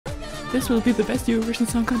This will be the best Eurovision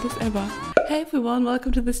Song Contest ever. Hey everyone,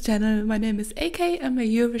 welcome to this channel. My name is AK, I'm a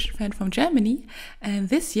Eurovision fan from Germany, and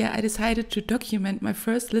this year I decided to document my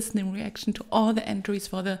first listening reaction to all the entries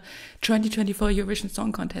for the 2024 Eurovision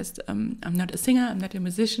Song Contest. I'm not a singer, I'm not a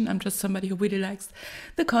musician, I'm just somebody who really likes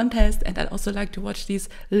the contest, and I also like to watch these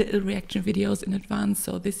little reaction videos in advance,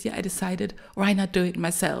 so this year I decided, why not do it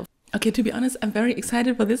myself? Okay, to be honest, I'm very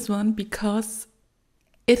excited for this one because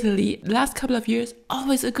Italy, the last couple of years,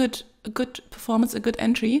 always a good performance, a good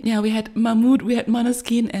entry. Yeah, we had Mahmood, we had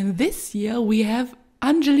Måneskin, and this year we have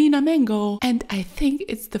Angelina Mango. And I think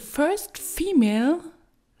it's the first female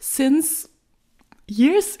since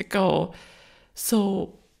years ago.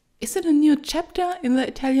 So is it a new chapter in the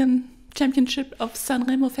Italian championship of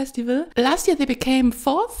Sanremo Festival? Last year they became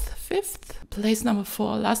 4th, 5th, place number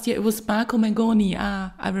 4. Last year it was Marco Mengoni.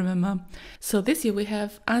 I remember. So this year we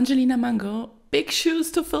have Angelina Mango. Big shoes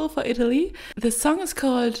to fill for Italy. The song is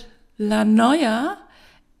called La Noia,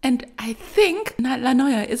 and I think not La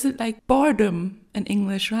Noia, is it like boredom in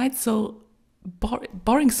English, right? So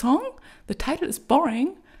boring song? The title is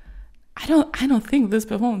boring. I don't think this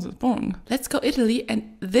performance is boring. Let's go Italy,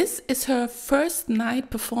 and this is her first night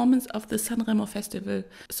performance of the Sanremo Festival.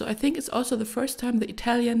 So I think it's also the first time the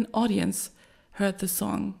Italian audience heard the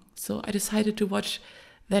song. So I decided to watch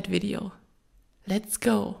that video. Let's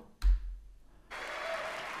go.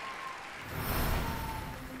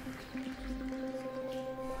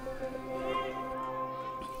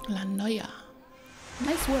 La Noia.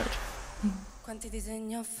 Nice word. Quanti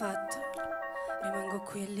disegni ho fatto, rimango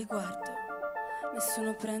qui e li guardo,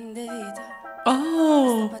 nessuno prende vita.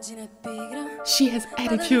 Oh, Questa pagina è pigra, she has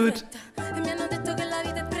attitude. e mi hanno detto che la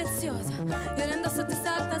vita è preziosa. Io le indosso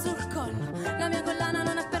testa alta sul collo, la mia collana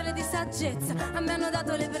non ha perle di saggezza. A me hanno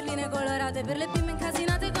dato le perline colorate per le bimbe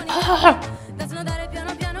incasinate con i da snodare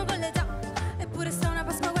piano piano con l'età. Eppure sta una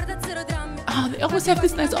Pasqua, guarda zero drammi. Oh, they always have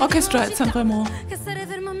this nice orchestra at Sanremo. Che stare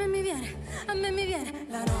fermo a me mi viene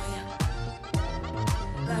la noia.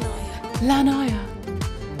 La noia. La Noia.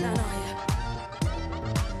 La noia.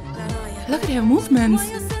 La noia. Look at her movements.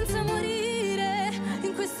 Muoio senza morire,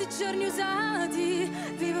 in questi giorni usati,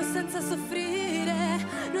 vivo senza soffrire,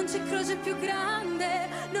 non c'è croce più grande,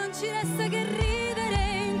 non ci resta che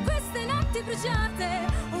ridere, in queste notti bruciate,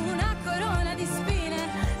 una corona di spine,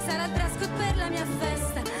 sarà il dress code per la mia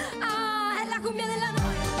festa, è la cumbia della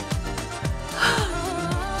noia.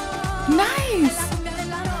 Nice. È la cumbia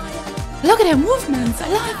della noia. Look at her movements. I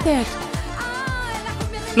like that. È la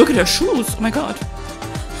cumbia della Look at her shoes. Oh my god.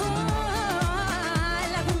 È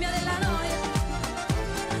la cumbia della noia.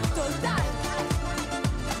 Totale.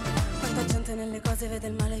 Quanta gente nelle cose vede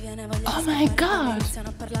il male, viene voglia Oh di my scappare, God. iniziano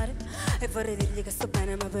a parlare e vorrei dirgli che sto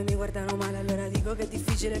bene, ma poi mi guardano male, allora dico che è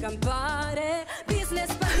difficile campare.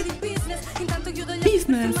 Business, parli di business, intanto chiudo gli occhi per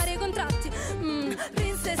Business. firmare i contratti.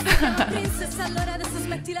 Princess, si chiama princess, allora adesso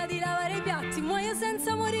smettila di lavare i piatti. Muoio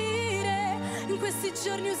senza morire, in questi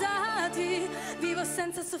giorni usati, vivo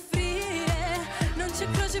senza soffrire, non c'è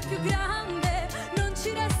croce più grande, non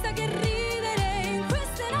ci resta che ridere, in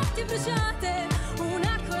queste notti bruciate,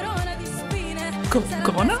 una corona di spine. Corona? Sarà il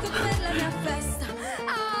dress code per la mia festa,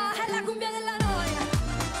 è la cumbia della noia.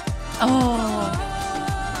 Oh.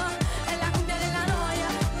 È la cumbia della noia.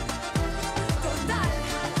 Totale.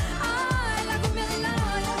 È la cumbia della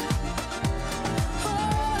noia.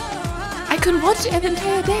 I could watch it the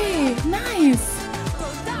entire day. Nice.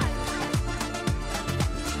 Totale.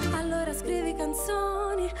 Allora scrivi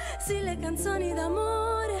canzoni, sì, le canzoni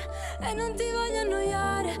d'amore, e non ti voglio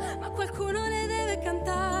annoiare, ma qualcuno le deve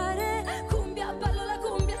cantare. Cumbia, ballo la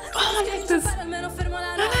cumbia. I like this. Almeno fermo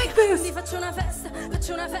la I noia. like this. Quindi faccio una festa,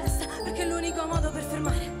 perché è l'unico modo per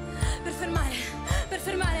fermare,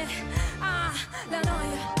 la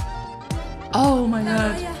noia. Oh my La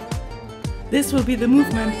god. noia. This will be the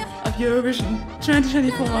movement of Eurovision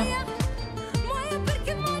 2024. Muoio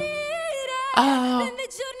perché morire, Oh. rende i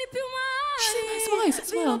giorni più She has a nice umani. voice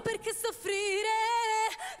as Vivo well. perché soffrire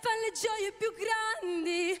fa le gioie più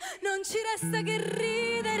grandi, non ci resta che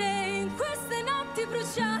ridere, in queste notti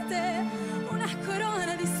bruciate, una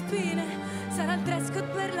corona di spine, sarà il dress code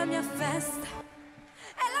per la mia festa,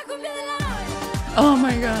 è la cumbia della noia. Oh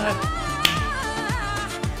my god.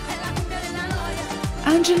 È la cumbia della noia.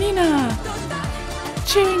 Angelina Totale.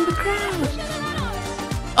 cheering the crowd. Cumbia della noia.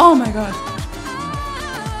 Oh my god.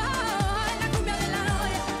 È la cumbia della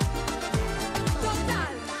noia.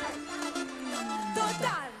 Totale.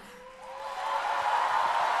 Totale.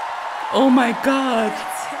 Oh my god.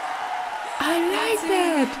 I like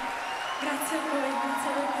that. Grazie a voi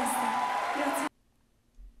questa. Grazie.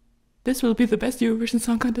 This will be the best Eurovision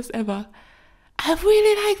Song Contest ever. I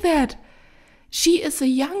really like that. She is a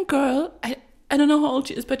young girl. I don't know how old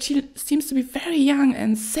she is, but she seems to be very young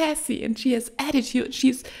and sassy, and she has attitude.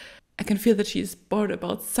 I can feel that she's bored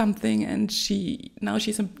about something, and now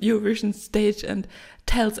she's on Eurovision stage and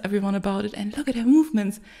tells everyone about it. And look at her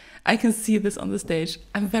movements. I can see this on the stage.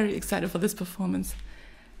 I'm very excited for this performance.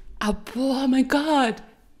 Oh my God.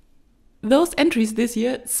 Those entries this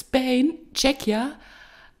year: Spain, Czechia,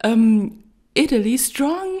 Italy,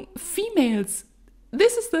 strong females.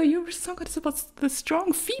 This is the Eurovision Song Contest about the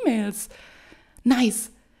strong females. Nice.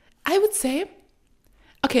 I would say,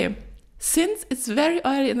 okay, since it's very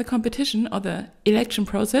early in the competition or the election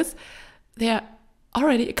process, there are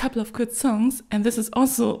already a couple of good songs, and this is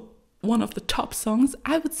also one of the top songs.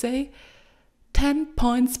 I would say 10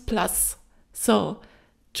 points plus. So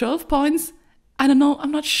 12 points. I don't know.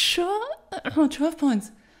 I'm not sure. 12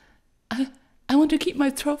 points. I want to keep my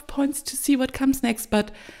 12 points to see what comes next, but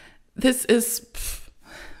this is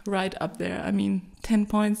right up there. I mean, 10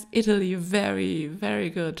 points. Italy, very, very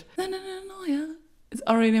good. Noia. It's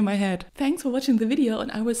already in my head. Thanks for watching the video,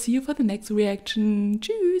 and I will see you for the next reaction.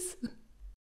 Tschüss.